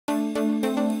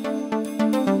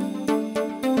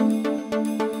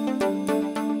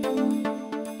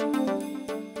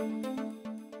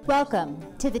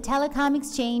Welcome to the Telecom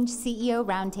Exchange CEO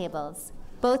Roundtables,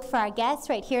 both for our guests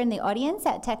right here in the audience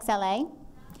at TEX LA,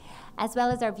 as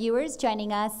well as our viewers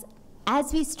joining us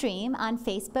as we stream on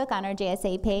Facebook on our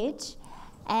JSA page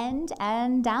and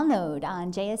download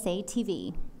on JSA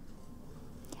TV.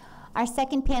 Our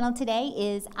second panel today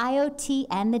is IoT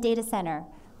and the data center.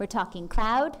 We're talking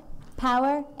cloud,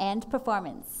 power, and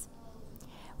performance.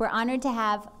 We're honored to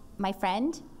have my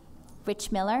friend,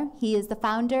 Rich Miller. He is the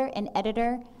founder and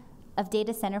editor of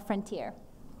Data Center Frontier.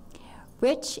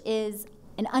 Rich is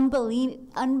an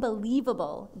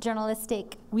unbelievable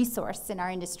journalistic resource in our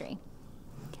industry.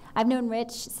 I've known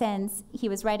Rich since he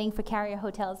was writing for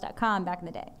carrierhotels.com back in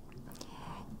the day.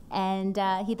 And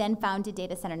he then founded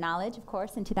Data Center Knowledge, of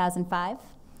course, in 2005,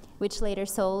 which later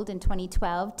sold in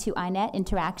 2012 to iNet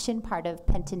Interaction, part of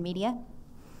Penton Media.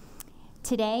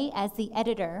 Today, as the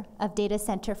editor of Data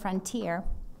Center Frontier,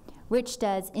 Rich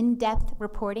does in-depth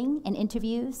reporting and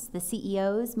interviews the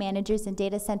CEOs, managers, and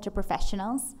data center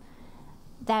professionals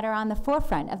that are on the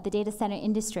forefront of the data center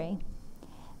industry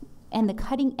and the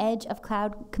cutting edge of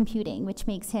cloud computing, which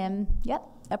makes him,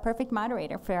 a perfect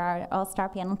moderator for our all-star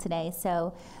panel today.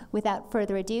 So without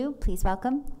further ado, please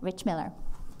welcome Rich Miller.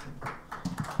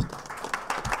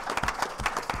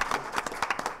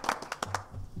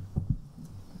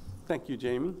 Thank you,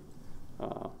 Jamie.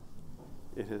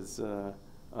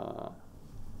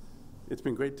 It's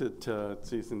been great to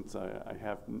see, since I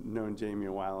have known Jamie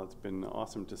a while. It's been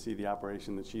awesome to see the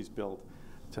operation that she's built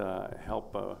to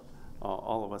help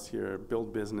all of us here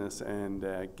build business and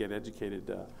get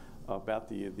educated about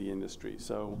the industry.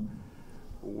 So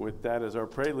with that as our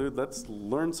prelude, let's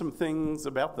learn some things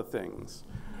about the things.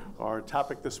 Our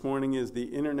topic this morning is the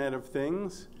Internet of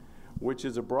Things, which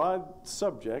is a broad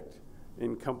subject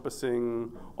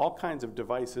encompassing all kinds of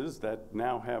devices that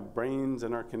now have brains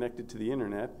and are connected to the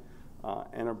internet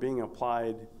and are being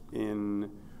applied in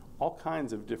all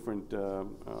kinds of different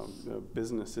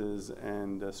businesses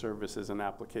and services and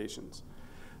applications.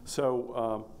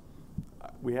 So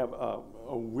we have a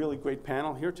really great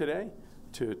panel here today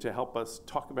to help us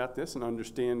talk about this and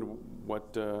understand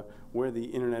where the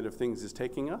Internet of Things is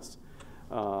taking us.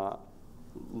 I'll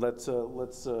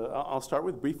start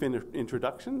with brief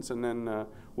introductions, and then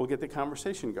we'll get the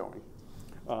conversation going.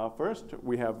 First,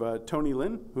 we have Tony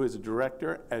Lin, who is a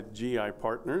director at GI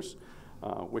Partners,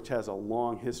 which has a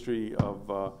long history of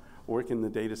work in the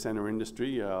data center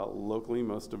industry. Locally,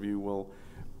 most of you will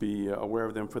be aware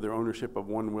of them for their ownership of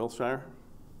One Wilshire.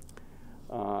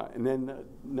 And then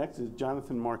next is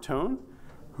Jonathan Martone,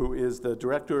 who is the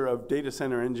director of data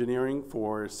center engineering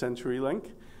for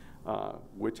CenturyLink,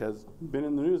 which has been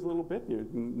in the news a little bit. You're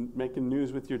making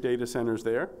news with your data centers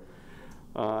there.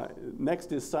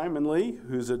 Next is Simon Lee,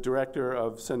 who's a director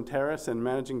of Centeris and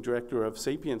managing director of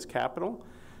Sapience Capital.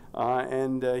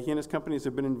 And he and his companies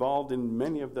have been involved in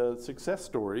many of the success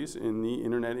stories in the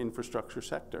internet infrastructure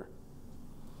sector.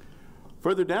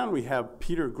 Further down, we have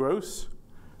Peter Gross,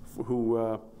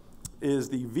 who is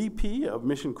the VP of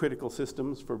Mission Critical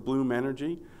Systems for Bloom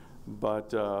Energy,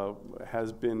 but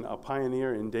has been a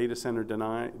pioneer in data center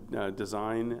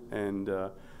design and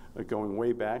going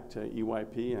way back to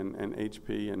EYP and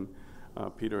HP. And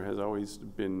Peter has always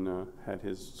been had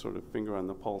his sort of finger on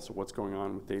the pulse of what's going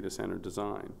on with data center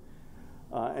design.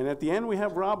 And at the end, we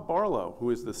have Rob Barlow,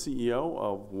 who is the CEO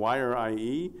of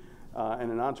WireIE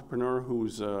and an entrepreneur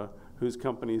whose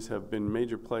companies have been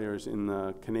major players in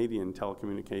the Canadian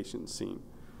telecommunications scene.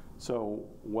 So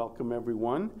welcome,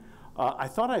 everyone. I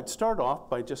thought I'd start off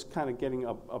by just kind of getting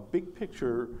a big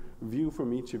picture view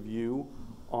from each of you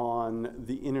on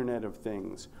the Internet of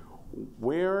Things.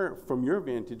 Where, from your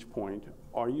vantage point,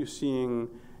 are you seeing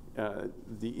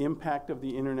the impact of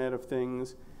the Internet of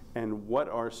Things, and what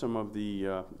are some of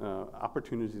the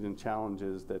opportunities and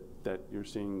challenges that you're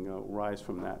seeing rise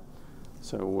from that?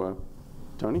 So,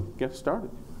 Tony, get started.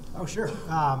 Oh, sure.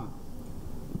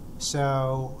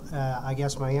 So I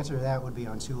guess my answer to that would be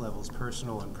on two levels,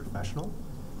 personal and professional.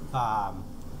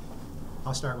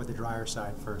 I'll start with the drier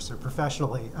side first. So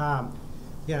professionally,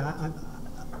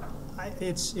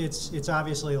 it's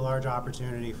obviously a large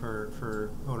opportunity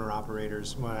for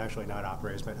owner-operators, well, actually not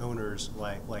operators, but owners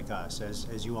like us.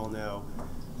 As you all know,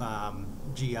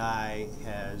 GI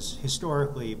has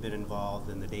historically been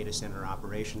involved in the data center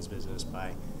operations business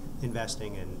by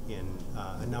investing in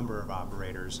a number of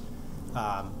operators.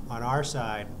 On our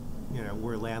side,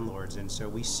 we're landlords, and so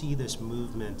we see this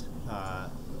movement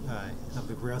of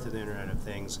the growth of the Internet of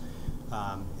Things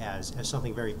as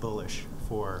something very bullish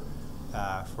for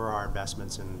for our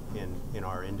investments in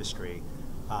our industry.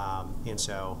 And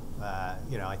so,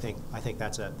 I think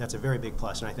that's a very big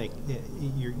plus, and I think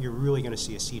you're really going to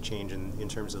see a sea change in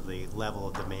terms of the level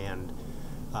of demand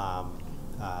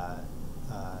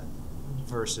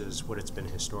versus what it's been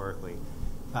historically.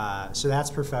 So that's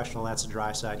professional. That's the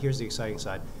dry side. Here's the exciting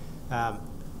side.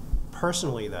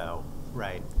 Personally, though,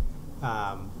 right?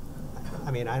 I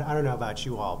mean, I don't know about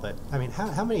you all, but I mean,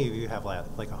 how many of you have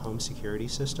like a home security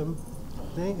system?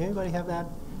 Anybody have that?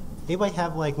 Anybody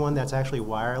have like one that's actually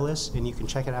wireless and you can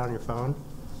check it out on your phone?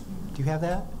 Do you have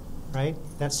that? Right?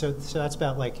 So that's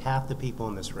about like half the people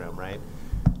in this room, right?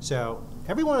 So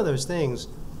every one of those things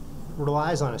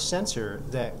relies on a sensor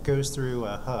that goes through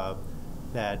a hub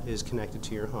that is connected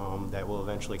to your home that will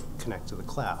eventually connect to the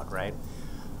cloud, right?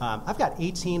 I've got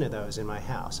 18 of those in my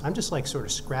house. I'm just like sort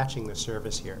of scratching the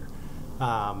surface here.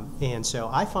 And so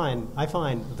I find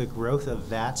the growth of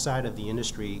that side of the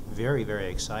industry very, very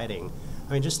exciting.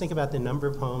 I mean, just think about the number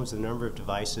of homes, the number of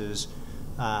devices.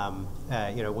 We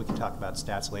can talk about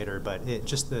stats later, but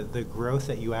just the growth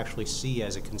that you actually see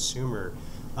as a consumer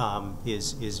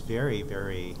is very,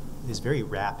 very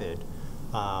rapid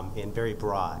and very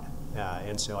broad.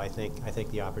 And so I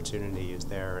think the opportunity is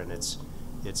there, and it's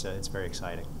very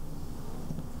exciting.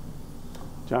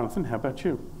 Jonathan, how about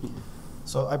you?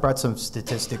 So I brought some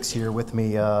statistics here with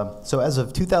me. So as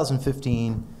of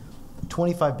 2015,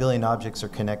 25 billion objects are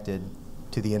connected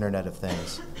to the Internet of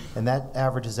Things. And that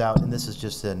averages out, and this is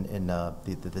just in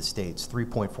the States,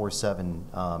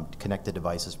 3.47 connected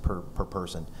devices per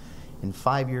person. In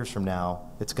 5 years from now,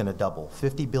 it's going to double.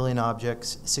 50 billion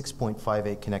objects,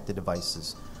 6.58 connected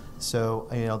devices. So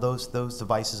those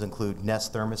devices include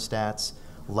Nest thermostats,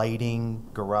 lighting,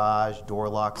 garage, door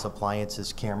locks,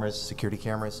 appliances, cameras, security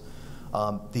cameras.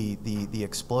 The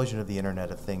explosion of the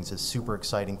Internet of Things is super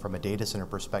exciting from a data center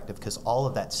perspective because all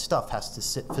of that stuff has to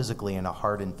sit physically in a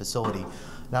hardened facility,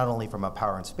 not only from a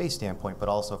power and space standpoint, but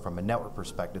also from a network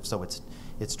perspective. So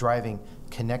it's driving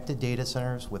connected data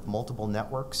centers with multiple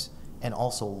networks and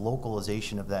also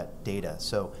localization of that data.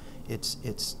 So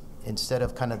it's instead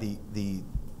of kind of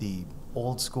the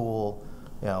old school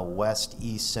west,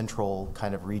 east, central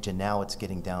kind of region, now it's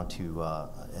getting down to a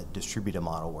distributed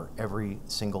model where every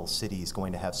single city is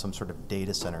going to have some sort of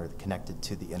data center connected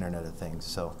to the Internet of Things.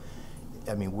 So,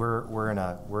 I mean, we're in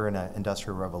an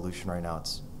industrial revolution right now.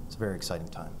 It's a very exciting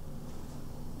time.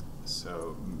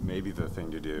 So maybe the thing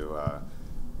to do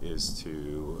is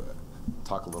to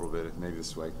talk a little bit, maybe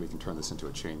this way we can turn this into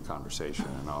a chain conversation,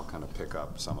 and I'll kind of pick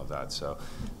up some of that. So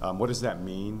what does that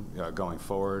mean going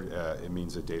forward? It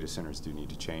means that data centers do need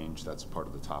to change. That's part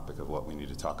of the topic of what we need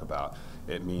to talk about.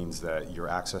 It means that your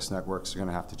access networks are going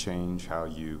to have to change, how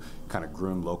you kind of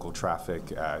groom local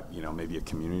traffic at maybe a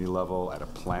community level, at a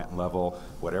plant level,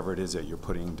 whatever it is that you're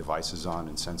putting devices on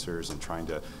and sensors and trying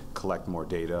to collect more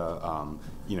data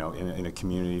in a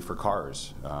community for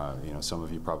cars. Some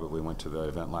of you probably went to the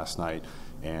event last night,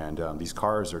 and these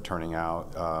cars are turning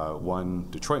out, one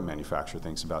Detroit manufacturer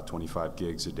thinks about 25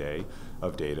 gigs a day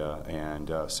of data,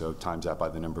 and so times that by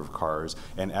the number of cars.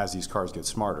 And as these cars get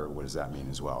smarter, what does that mean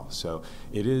as well? So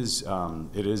it is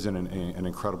an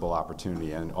incredible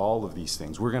opportunity, and all of these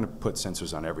things, we're going to put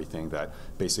sensors on everything that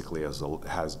basically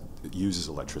uses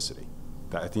electricity.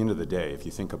 At the end of the day, if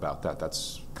you think about that,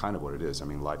 that's kind of what it is. I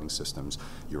mean, lighting systems,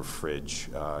 your fridge,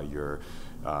 your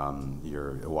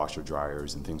washer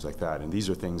dryers and things like that. And these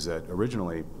are things that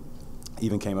originally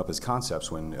even came up as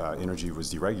concepts when energy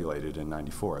was deregulated in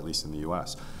 '94, at least in the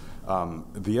US.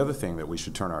 The other thing that we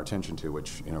should turn our attention to,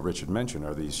 which Richard mentioned,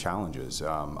 are these challenges.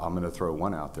 I'm going to throw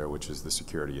one out there, which is the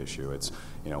security issue. It's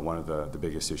one of the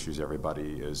biggest issues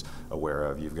everybody is aware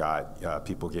of. You've got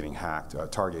people getting hacked,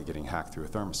 Target getting hacked through a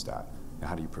thermostat. Now,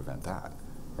 how do you prevent that?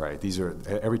 Right? These are,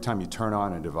 every time you turn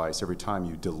on a device, every time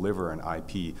you deliver an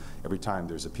IP, every time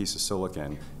there's a piece of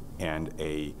silicon and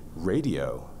a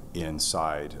radio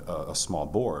inside a small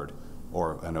board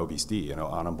or an OBD, an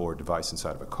on-board device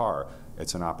inside of a car,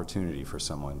 it's an opportunity for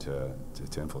someone to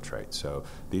infiltrate. So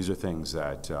these are things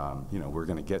that we're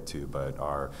going to get to, but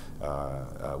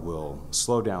will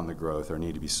slow down the growth or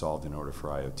need to be solved in order for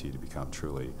IoT to become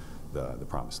truly the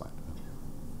promised land.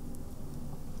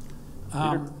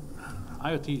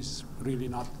 IoT is really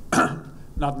not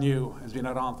not new. It's been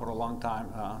around for a long time.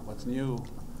 What's new?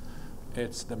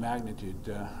 It's the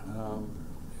magnitude.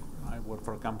 I work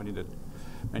for a company that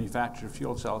manufactures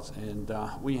fuel cells, and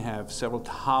we have several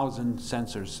thousand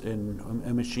sensors in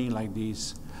a machine like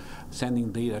these,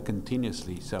 sending data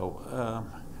continuously. So,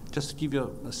 just to give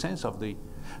you a sense of the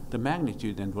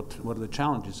magnitude and what the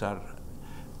challenges are.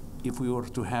 If we were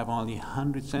to have only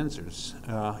 100 sensors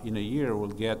in a year, we'll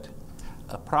get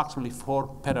approximately 4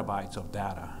 petabytes of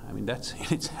data. I mean, that's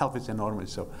in itself is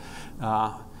enormous. So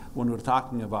when we're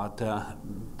talking about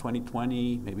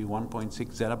 2020, maybe 1.6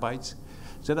 zettabytes.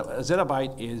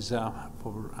 Zettabyte is,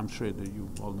 I'm sure that you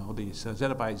all know this,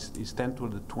 zettabyte is 10 to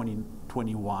the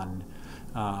 21.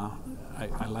 I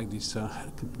like this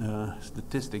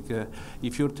statistic.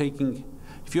 If you were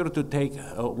to take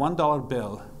a $1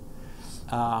 bill,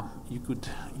 you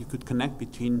could connect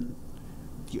between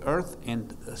the Earth and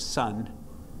the Sun,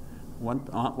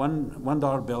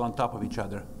 $1 bill on top of each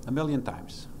other, 1 million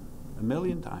times. 1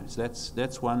 million times.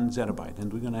 That's 1 zettabyte,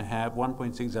 and we're going to have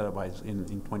 1.6 zettabytes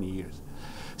in 20 years.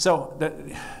 So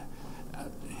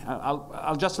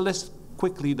I'll just list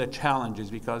quickly the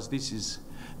challenges, because this is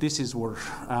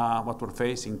what we're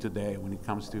facing today when it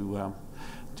comes to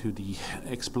the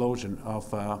explosion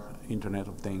of Internet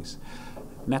of Things.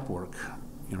 Network,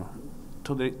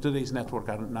 today's network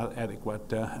are not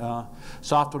adequate.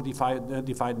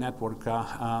 Software-defined network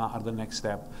are the next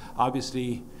step.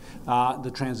 Obviously,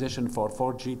 the transition for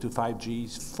 4G to 5G.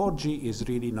 4G is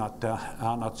really not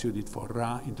suited for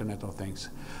Internet of Things.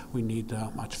 We need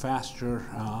much faster,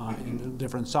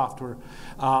 different software,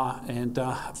 and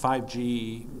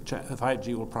 5G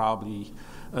will probably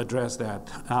address that.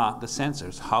 The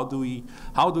sensors. How do we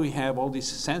have all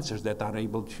these sensors that are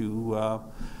able to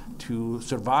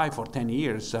survive for 10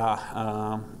 years?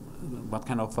 What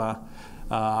kind of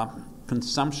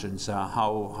consumptions?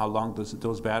 How long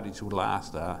those batteries will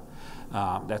last?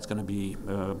 That's going to be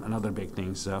another big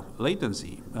thing.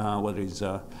 Latency, whether it's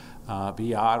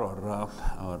VR or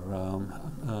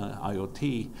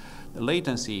IoT.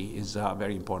 Latency is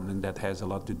very important, and that has a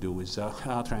lot to do with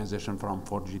transition from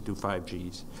 4G to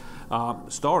 5Gs.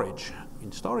 Storage.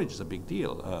 Storage is a big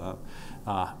deal.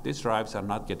 These drives are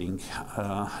not getting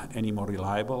any more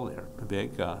reliable. They're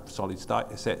big, solid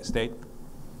state.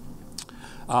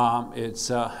 It's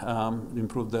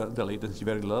improved the latency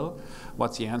very low.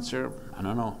 What's the answer? I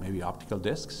don't know. Maybe optical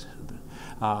discs.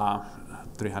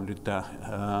 300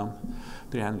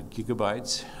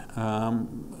 gigabytes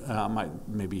might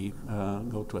maybe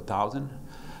go to 1,000.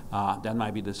 That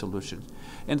might be the solution.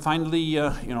 And finally,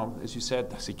 as you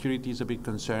said, security is a big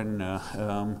concern.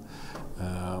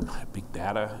 Big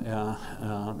data,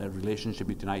 the relationship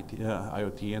between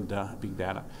IoT and big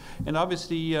data, and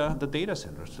obviously the data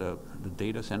centers. The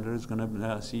data center is going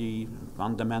to see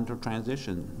fundamental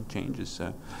transition changes.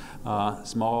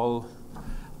 Small,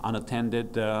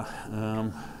 unattended,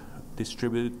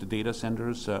 distributed data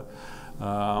centers.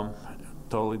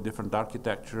 Totally different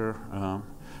architecture.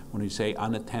 When you say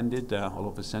unattended, all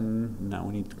of a sudden now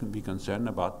we need to be concerned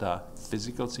about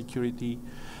physical security.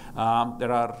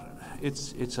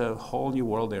 It's a whole new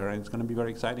world there, and it's going to be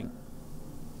very exciting.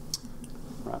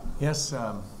 Yes.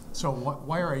 So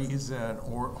WireIE is an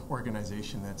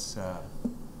organization that's,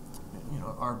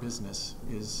 our business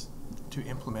is to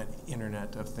implement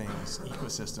Internet of Things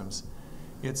ecosystems.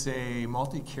 It's a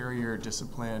multi-carrier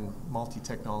discipline,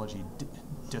 multi-technology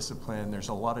discipline. There's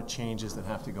a lot of changes that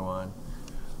have to go on.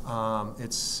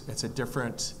 It's a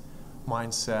different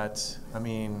mindset.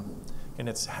 And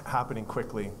it's happening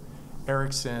quickly.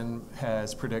 Ericsson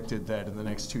has predicted that in the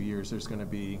next 2 years there's going to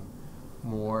be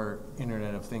more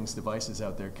Internet of Things devices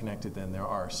out there connected than there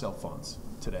are cell phones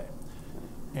today.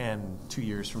 And 2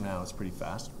 years from now it's pretty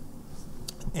fast.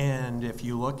 And if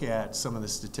you look at some of the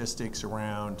statistics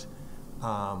around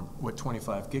what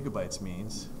 25 gigabytes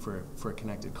means for a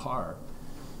connected car,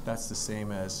 that's the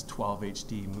same as 12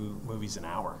 HD movies an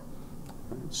hour.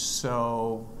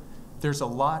 So there's a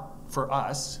lot for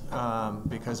us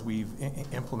because we've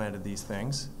implemented these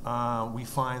things. We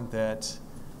find that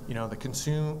the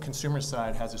consumer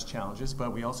side has its challenges,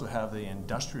 but we also have the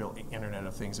industrial Internet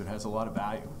of Things that has a lot of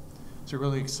value. So we're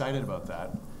really excited about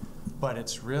that. But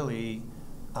it's really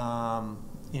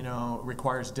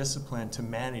requires discipline to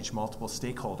manage multiple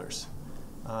stakeholders.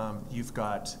 You've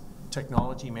got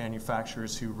technology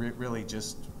manufacturers who really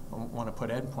just want to put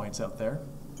endpoints out there.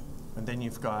 And then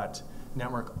you've got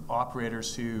network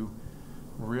operators who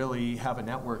really have a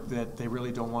network that they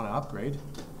really don't want to upgrade.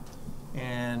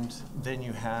 And then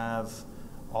you have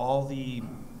all the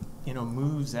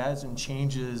moves, adds, and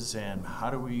changes, and how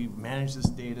do we manage this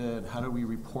data, and how do we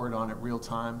report on it real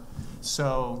time.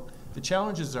 So the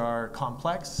challenges are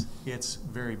complex. It's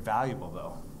very valuable,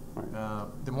 though.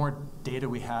 Right. The more data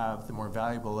we have, the more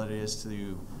valuable it is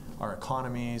to our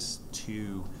economies,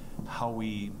 to how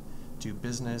we do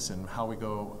business, and how we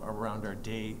go around our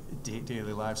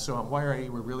daily lives. So at WireIE,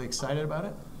 we're really excited about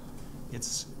it.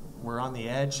 We're on the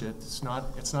edge. It's not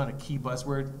a key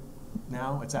buzzword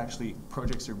now. It's actually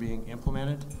projects are being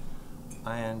implemented,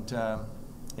 and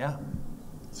yeah,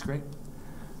 it's great.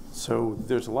 So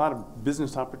there's a lot of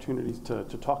business opportunities to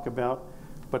talk about,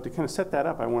 but to kind of set that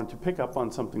up, I wanted to pick up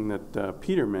on something that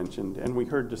Peter mentioned, and we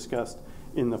heard discussed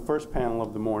in the first panel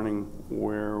of the morning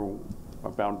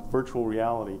about virtual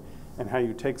reality and how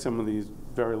you take some of these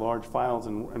very large files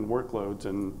and workloads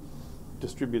and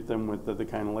distribute them with the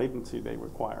kind of latency they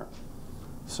require.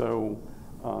 So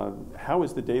how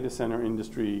is the data center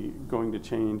industry going to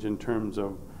change in terms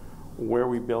of where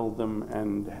we build them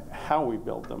and how we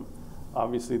build them?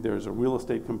 Obviously, there's a real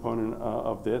estate component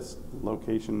of this.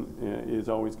 Location is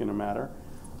always going to matter.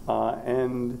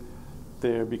 And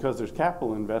because there's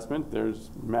capital investment, there's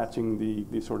matching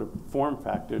the sort of form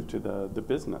factor to the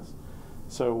business.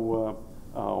 So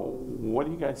what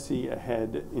do you guys see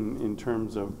ahead in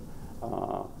terms of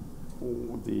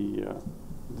the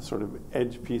sort of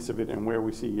edge piece of it and where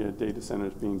we see data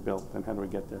centers being built, and how do we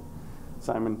get there?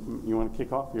 Simon, you want to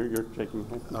kick off? You're shaking your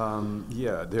head.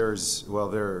 Yeah,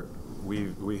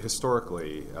 we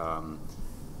historically,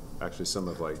 actually some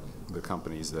of like the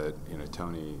companies that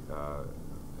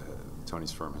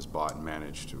Tony's firm has bought and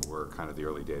managed were kind of the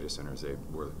early data centers. They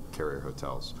were carrier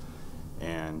hotels.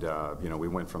 And we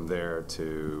went from there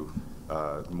to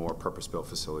more purpose-built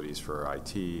facilities for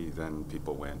IT. Then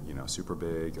people went, super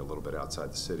big, a little bit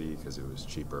outside the city because it was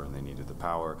cheaper and they needed the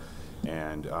power.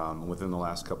 And within the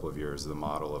last couple of years, the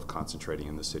model of concentrating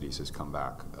in the cities has come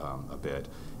back a bit.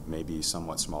 Maybe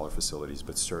somewhat smaller facilities,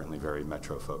 but certainly very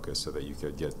metro-focused so that you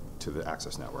could get to the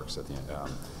access networks at the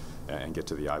and get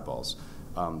to the eyeballs.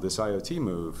 This IoT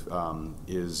move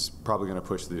is probably going to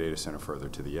push the data center further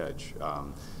to the edge.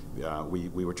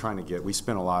 We were trying to we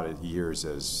spent a lot of years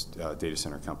as data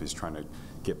center companies trying to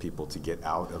get people to get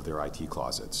out of their IT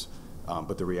closets.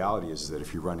 But the reality is that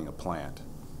if you're running a plant,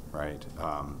 right,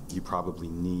 you probably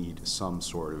need some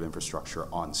sort of infrastructure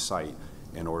on site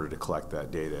in order to collect that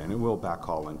data. And it will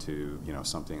backhaul into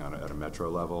something at a metro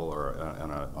level or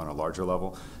on a larger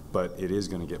level, but it is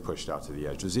going to get pushed out to the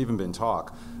edge. There's even been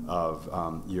talk of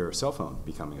your cell phone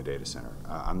becoming a data center.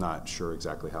 I'm not sure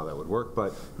exactly how that would work,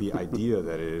 but the idea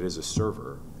that it is a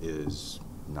server is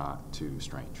not too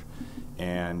strange.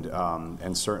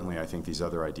 And certainly I think these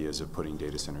other ideas of putting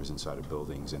data centers inside of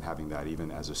buildings and having that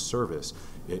even as a service,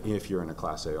 if you're in a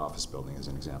Class A office building as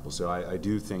an example. So I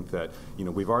do think that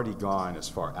we've already gone as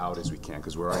far out as we can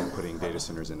because we're already putting data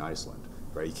centers in Iceland,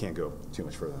 right? You can't go too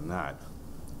much further than that.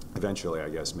 Eventually, I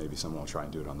guess maybe someone will try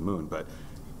and do it on the moon, but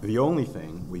the only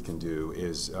thing we can do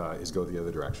is go the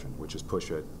other direction, which is push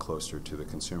it closer to the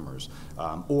consumers,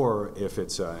 or if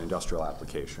it's an industrial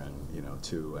application,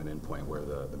 to an endpoint where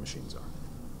the machines are.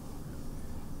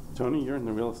 Tony, you're in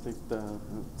the real estate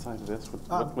side of this.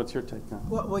 What's your take on?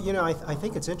 Well, I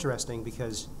think it's interesting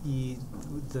because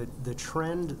the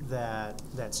trend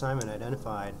that Simon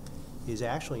identified is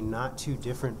actually not too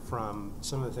different from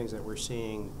some of the things that we're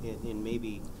seeing in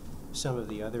maybe some of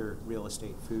the other real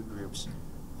estate food groups,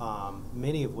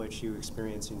 many of which you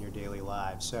experience in your daily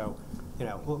lives. So,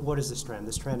 what is this trend?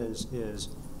 This trend is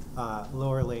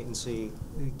lower latency,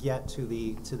 get to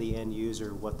the end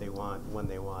user what they want when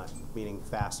they want, meaning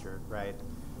faster, right?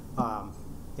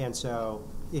 And so,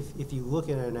 if you look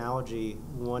at an analogy,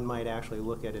 one might actually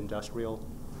look at industrial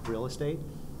real estate,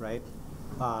 right?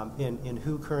 And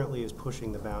who currently is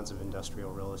pushing the bounds of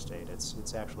industrial real estate?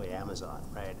 It's actually Amazon,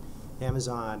 right?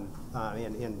 Amazon,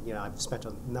 and I've spent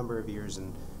a number of years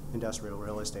in industrial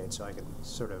real estate, so I can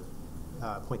sort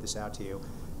of point this out to you.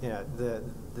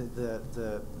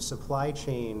 The supply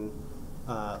chain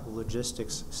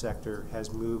logistics sector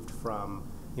has moved from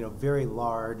very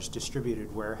large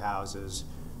distributed warehouses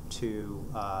to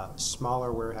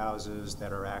smaller warehouses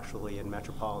that are actually in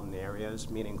metropolitan areas,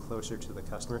 meaning closer to the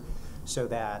customer, so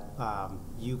that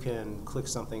you can click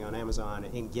something on Amazon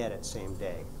and get it same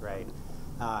day, right?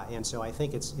 And so I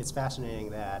think it's fascinating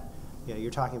that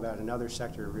you're talking about another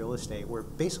sector of real estate where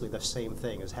basically the same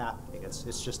thing is happening.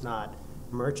 It's just not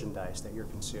merchandise that you're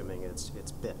consuming, it's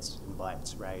bits and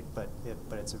bytes, right? But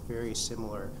it's a very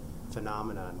similar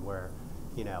phenomenon where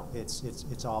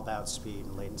it's all about speed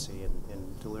and latency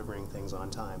and delivering things on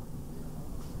time.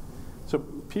 So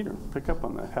Peter, pick up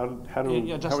on that. How are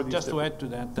these just to different? add to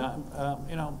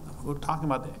that, we're talking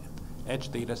about edge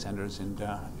data centers, and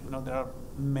there are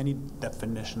many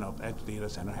definitions of edge data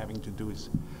center having to do with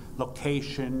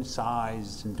location,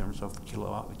 size, in terms of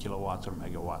kilowatts or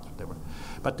megawatts, whatever.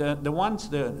 But the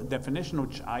definition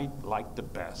which I like the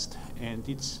best, and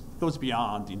it goes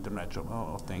beyond the Internet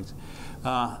of Things.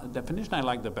 The definition I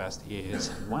like the best is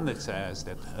one that says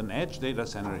that an edge data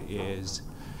center is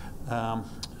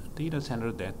data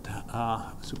center that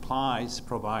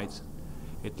provides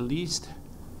at least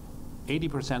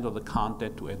 80% of the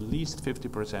content to at least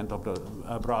 50% of the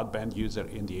broadband user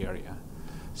in the area.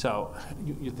 So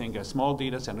you think a small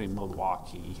data center in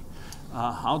Milwaukee,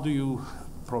 how do you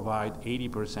provide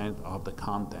 80% of the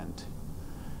content?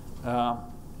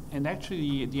 And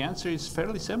actually, the answer is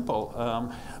fairly simple.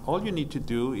 All you need to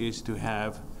do is to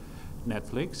have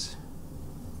Netflix,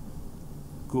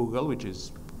 Google, which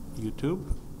is YouTube,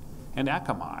 and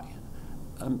Akamai.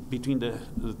 Between the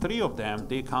three of them,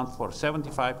 they account for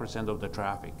 75% of the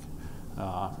traffic.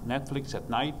 Netflix at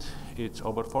night, it's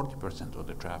over 40% of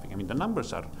the traffic. I mean, the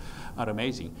numbers are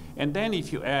amazing. And then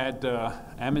if you add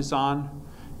Amazon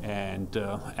and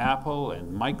Apple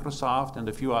and Microsoft and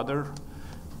a few other,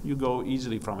 you go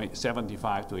easily from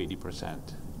 75 to 80%.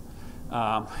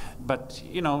 But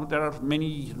you know, there are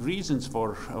many reasons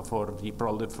for the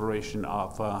proliferation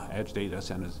of edge data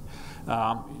centers.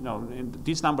 You know, and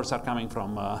these numbers are coming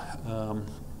from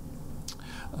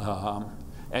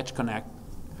Edge Connect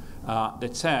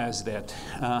that says that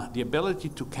the ability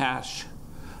to cache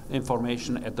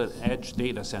information at the edge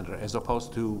data center, as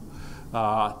opposed to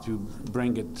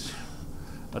bring it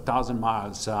 1,000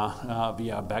 miles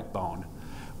via backbone,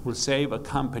 will save a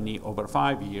company over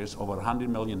 5 years over $100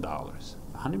 million.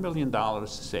 $100 million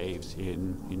saves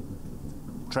in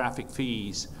traffic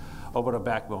fees over a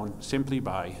backbone simply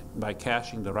by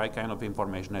caching the right kind of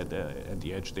information at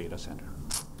the edge data center.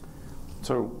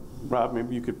 So, Rob,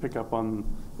 maybe you could pick up on,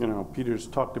 you know, Peter's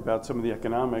talked about some of the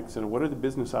economics, and what are the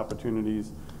business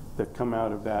opportunities that come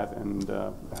out of that, and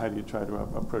how do you try to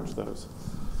approach those?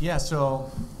 Yeah, so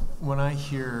when I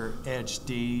hear edge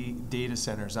data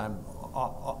centers, I'm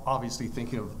obviously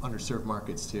thinking of underserved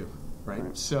markets too, right?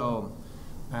 So,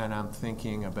 and I'm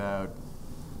thinking about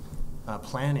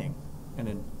planning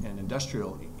an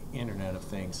industrial Internet of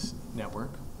Things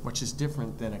network, which is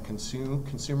different than a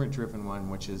consumer-driven one,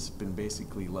 which has been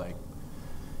basically like,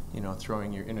 you know,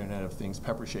 throwing your Internet of Things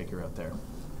pepper shaker out there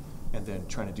and then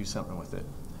trying to do something with it.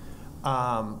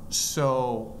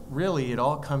 So really, it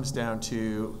all comes down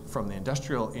to, from the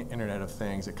industrial Internet of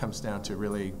Things, it comes down to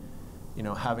really, you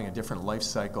know, having a different life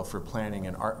cycle for planning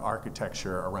and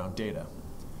architecture around data.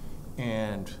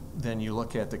 And then you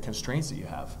look at the constraints that you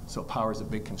have. So power is a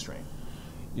big constraint.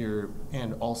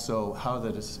 And also how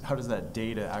does that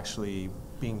data actually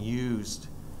being used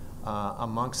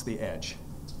amongst the edge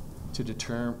to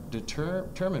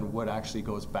determine what actually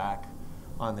goes back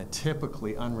on the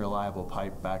typically unreliable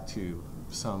pipe back to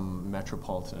some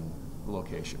metropolitan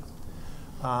location.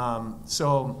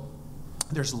 So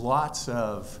there's lots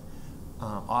of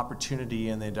opportunity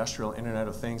in the industrial Internet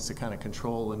of Things to kind of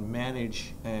control and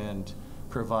manage and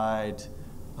provide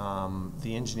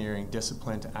the engineering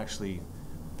discipline to actually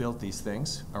build these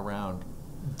things around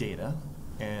data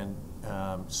and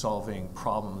solving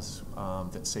problems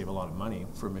that save a lot of money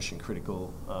for mission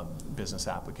critical business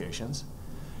applications.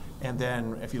 And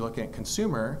then if you look at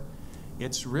consumer,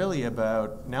 it's really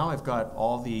about, now I've got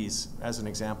all these, as an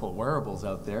example, wearables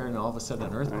out there, and all of a sudden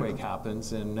an earthquake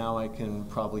happens, and now I can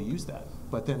probably use that.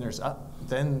 But then there's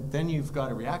then you've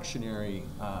got a reactionary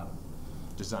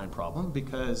design problem,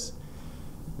 because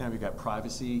now you've got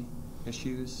privacy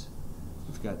issues,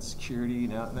 you've got security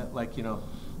now, like, you know,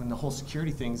 when the whole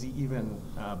security thing's even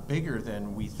bigger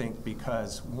than we think,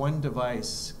 because one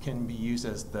device can be used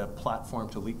as the platform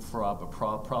to leapfrog a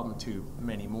problem to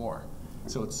many more.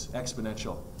 So it's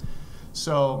exponential.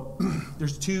 So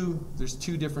there's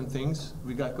two different things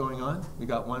we got going on. We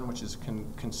got one which is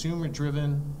consumer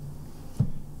driven.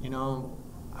 You know,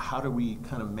 how do we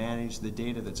kind of manage the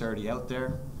data that's already out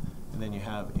there? And then you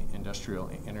have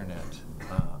industrial Internet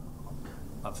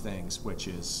of Things, which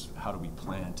is how do we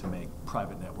plan to make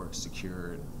private networks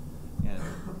secure and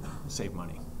save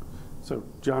money. So,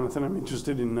 Jonathan, I'm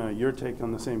interested in your take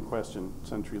on the same question.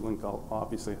 CenturyLink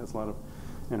obviously has a lot of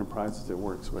enterprises it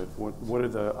works with. What are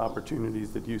the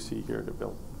opportunities that you see here to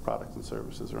build products and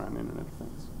services around Internet of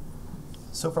Things?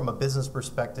 So from a business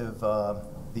perspective,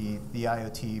 the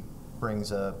IoT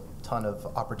brings a ton of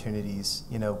opportunities.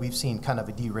 You know, we've seen kind of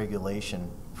a deregulation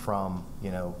from,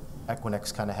 you know,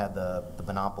 Equinix kind of had the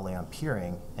monopoly on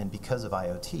peering, and because of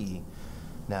IoT,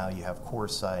 now you have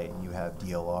CoreSite, you have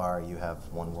DLR, you have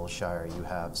One Wilshire, you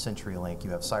have CenturyLink, you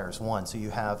have CyrusOne. So you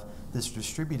have this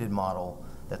distributed model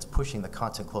that's pushing the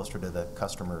content closer to the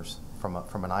customers from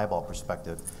an eyeball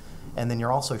perspective. And then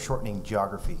you're also shortening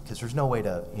geography, because there's no way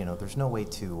to, you know,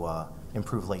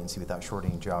 improve latency without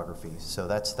shortening geography. So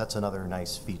that's another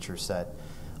nice feature set.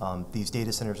 These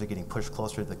data centers are getting pushed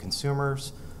closer to the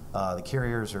consumers. The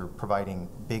carriers are providing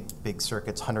big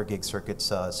circuits, 100 gig circuits.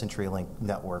 CenturyLink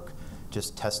network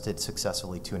just tested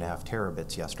successfully 2.5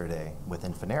 terabits yesterday with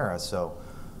Infinera. So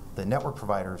the network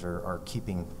providers are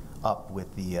keeping up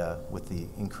with the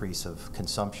increase of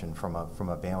consumption from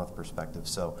a bandwidth perspective.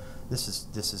 So this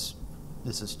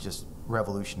is just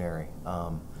revolutionary.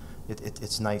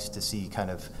 It's nice to see kind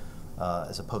of,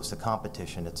 as opposed to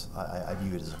competition, I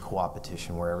view it as a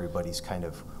co-opetition where everybody's kind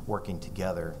of working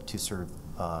together to serve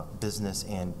business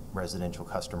and residential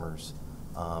customers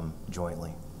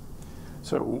jointly.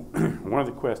 So one of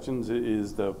the questions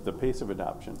is the pace of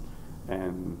adoption.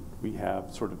 And we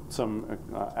have sort of some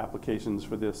applications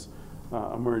for this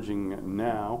emerging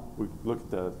now. We look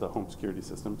at the home security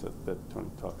systems that Tony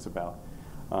talks about.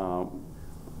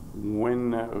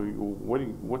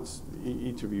 What's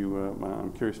each of you,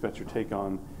 I'm curious about your take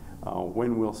on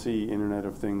when we'll see Internet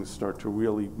of Things start to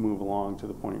really move along to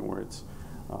the point where it's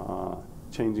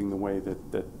changing the way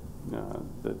that the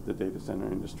data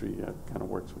center industry kind of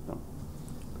works with them.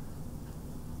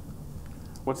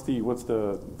 What's the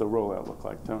rollout look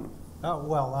like, Tony? Oh,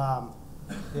 well,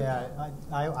 yeah,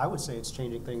 I would say it's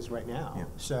changing things right now. Yeah.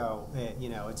 So, you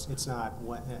know, it's not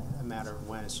a matter of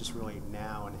when, it's just really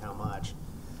now and how much.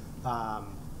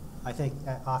 I think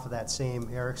off of that same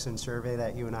Ericsson survey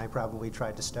that you and I probably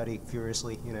tried to study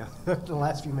furiously, you know, the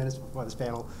last few minutes before this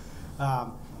panel,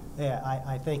 yeah,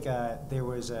 I think there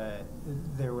was a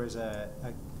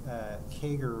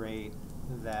CAGR rate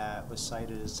that was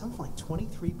cited as something like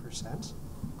 23%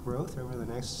 growth over the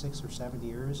next 6 or 7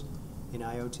 years in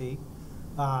IoT.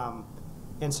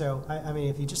 And so, I mean,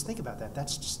 if you just think about that,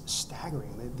 that's just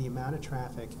staggering, the amount of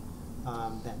traffic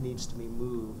that needs to be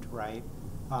moved, right?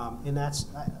 And that's,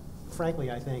 frankly,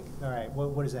 I think, all right,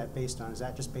 what is that based on? Is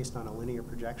that just based on a linear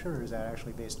projection, or is that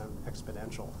actually based on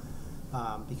exponential?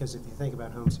 Because if you think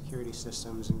about home security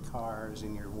systems and cars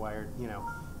and your wired, you know,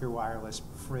 your wireless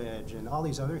fridge and all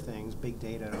these other things, big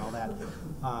data and all that,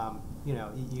 you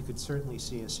know, you could certainly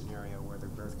see a scenario where the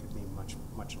growth could be much,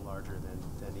 much larger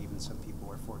than even some people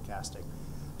are forecasting.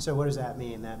 So what does that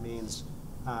mean? That means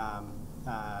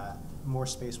more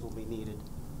space will be needed,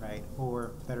 right?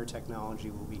 Or better technology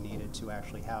will be needed to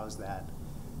actually house that,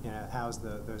 you know, house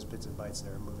those bits and bytes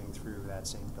that are moving through that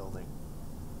same building.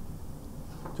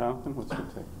 Jonathan, what's your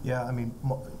take? Yeah, I mean,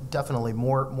 definitely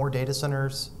more data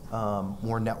centers,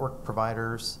 more network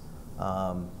providers,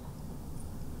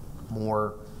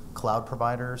 more cloud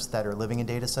providers that are living in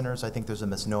data centers. I think there's a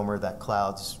misnomer that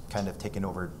cloud's kind of taken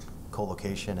over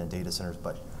co-location and data centers,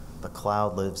 but the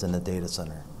cloud lives in the data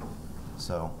center.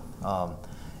 So,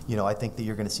 you know, I think that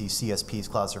you're going to see CSPs,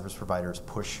 cloud service providers,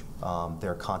 push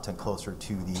their content closer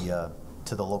to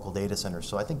the local data centers.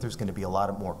 So I think there's going to be a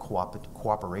lot of more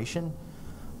cooperation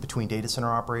between data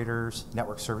center operators,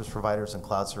 network service providers, and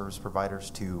cloud service providers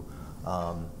to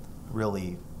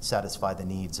really satisfy the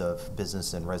needs of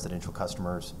business and residential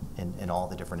customers in all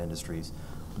the different industries,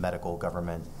 medical,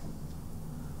 government,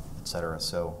 et cetera.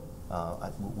 So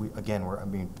I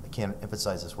can't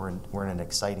emphasize this, we're in an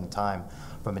exciting time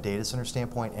from a data center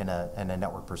standpoint and a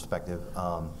network perspective.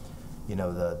 You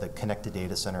know, the connected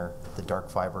data center, the dark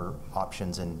fiber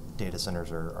options in data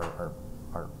centers are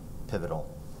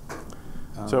pivotal.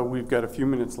 So we've got a few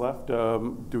minutes left.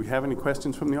 Do we have any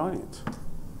questions from the audience?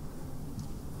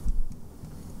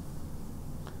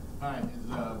 Hi,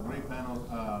 it's a great panel.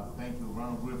 Thank you,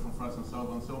 Ronald Greer from Frost &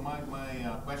 Sullivan. So my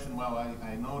question, well,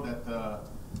 I know that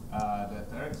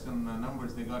Ericsson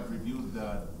numbers, they got reviewed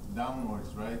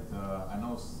downwards, right? I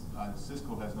know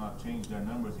Cisco has not changed their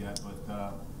numbers yet,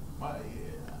 but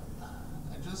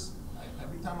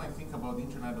every time I think about the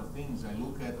Internet of Things, I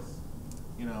look at,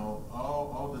 you know,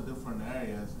 all the different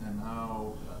areas and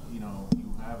how, you know,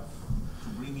 you have to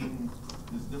bring in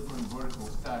these different vertical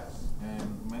stacks,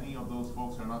 and many of those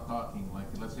folks are not talking. Like,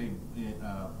 let's say, you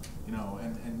know,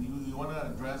 and you want to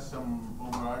address some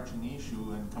overarching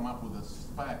issue and come up with a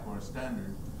spec or a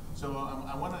standard. So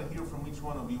I want to hear from each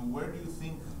one of you, where do you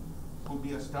think could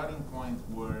be a starting point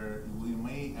where we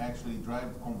may actually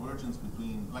drive convergence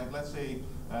between, like, let's say,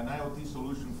 an IoT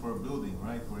solution for a building,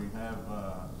 right, where you have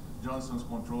Johnson's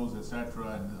Controls,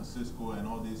 etc., and Cisco and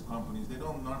all these companies, they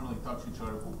don't normally touch each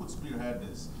other. Who could spearhead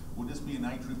this? Would this be an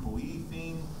IEEE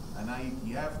thing, an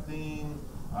IETF thing,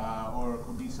 or it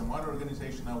could be some other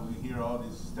organization? Now we hear all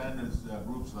these standards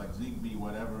groups like Zigbee,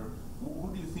 whatever.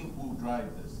 Who do you think will drive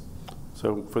this?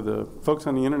 So for the folks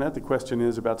on the internet, the question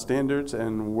is about standards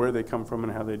and where they come from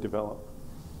and how they develop.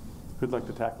 Who'd like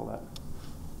to tackle that?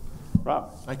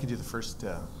 Rob. I could do the first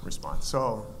response.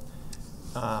 So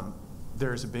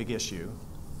there's a big issue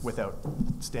without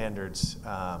standards,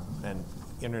 and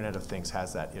Internet of Things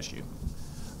has that issue.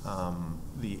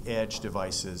 The edge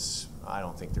devices, I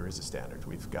don't think there is a standard.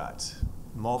 We've got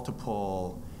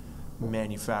multiple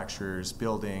manufacturers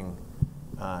building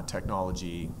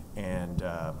technology, and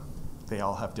they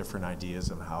all have different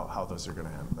ideas of how those are going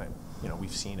to happen. You know,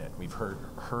 we've seen it. We've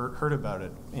heard about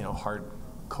it. You know, hard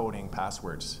coding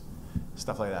passwords,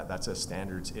 stuff like that. That's a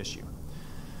standards issue.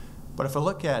 But if I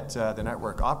look at the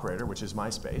network operator, which is my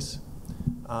space,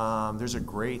 there's a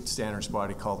great standards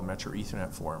body called the Metro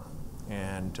Ethernet Forum,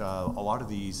 and a lot of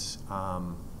these,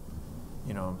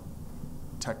 you know,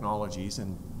 technologies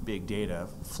and big data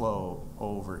flow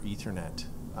over Ethernet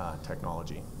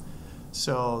technology.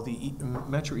 So the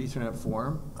Metro Ethernet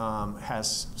Forum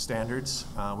has standards.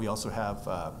 We also have,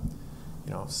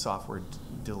 you know, software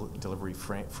delivery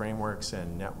frameworks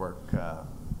and network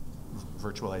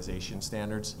virtualization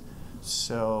standards.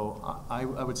 So I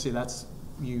would say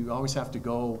you always have to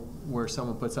go where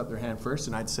someone puts up their hand first,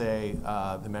 and I'd say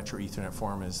the Metro Ethernet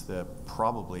Forum is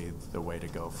probably the way to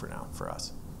go for now for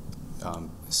us.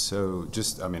 So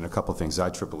just, I mean, a couple things.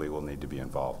 IEEE will need to be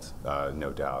involved,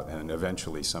 no doubt, and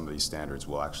eventually some of these standards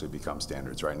will actually become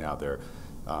standards. Right now,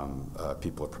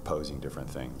 people are proposing different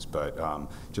things, but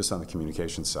just on the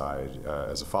communication side,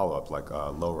 as a follow-up, like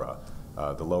LoRa,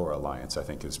 the LoRa Alliance, I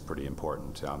think, is pretty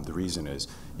important. The reason is,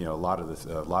 you know, a lot of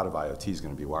IoT is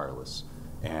going to be wireless,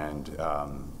 and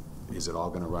is it all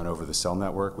going to run over the cell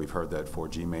network? We've heard that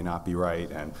 4G may not be right,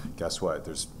 and guess what?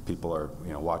 People are,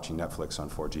 you know, watching Netflix on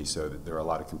 4G, so there are a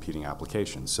lot of competing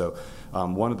applications. So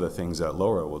one of the things that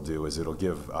LoRa will do is it'll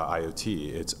give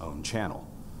IoT its own channel.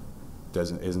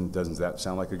 Doesn't that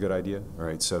sound like a good idea? All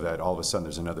right, so that all of a sudden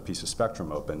there's another piece of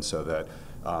spectrum open, so that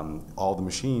all the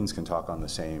machines can talk on the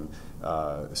same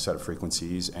set of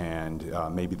frequencies, and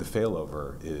maybe the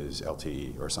failover is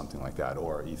LTE or something like that,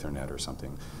 or Ethernet or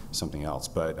something else.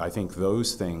 But I think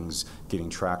those things getting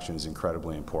traction is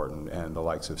incredibly important, and the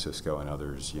likes of Cisco and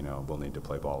others, you know, will need to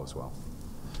play ball as well.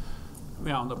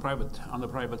 Yeah, on the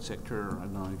private sector, I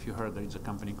don't know if you heard, there is a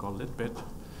company called Litbit.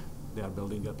 They are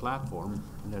building a platform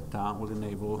that will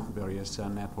enable various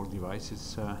network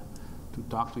devices to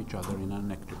talk to each other in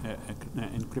an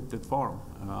encrypted form.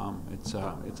 It's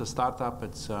a startup.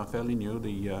 It's fairly new.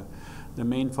 The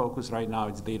main focus right now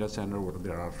is data center, where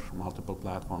there are multiple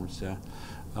platforms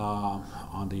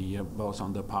both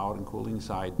on the power and cooling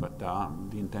side. But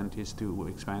the intent is to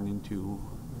expand into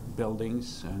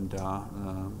buildings and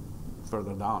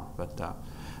further down. But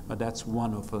that's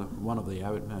one of the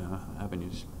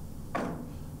avenues.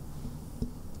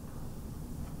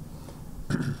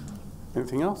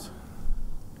 Anything else?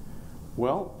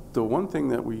 Well, the one thing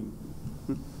that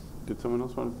did someone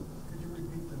else want to? Could you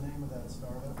repeat the name of that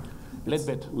startup?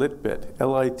 Litbit. Litbit,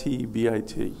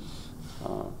 L-I-T-B-I-T.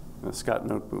 Scott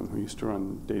Noteboom, who used to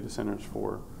run data centers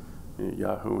for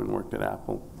Yahoo and worked at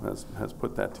Apple, has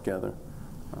put that together.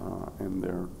 And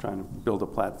they're trying to build a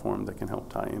platform that can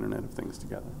help tie Internet of Things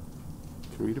together.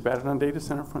 You can read about it on Data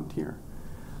Center Frontier.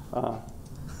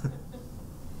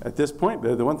 At this point,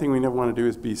 the one thing we never want to do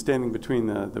is be standing between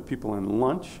the people and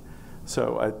lunch.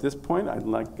 So at this point, I'd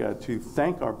like to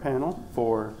thank our panel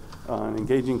for an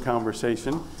engaging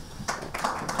conversation.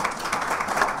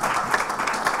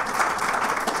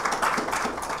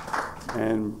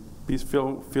 And please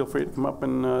feel free to come up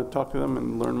and talk to them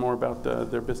and learn more about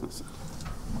their business.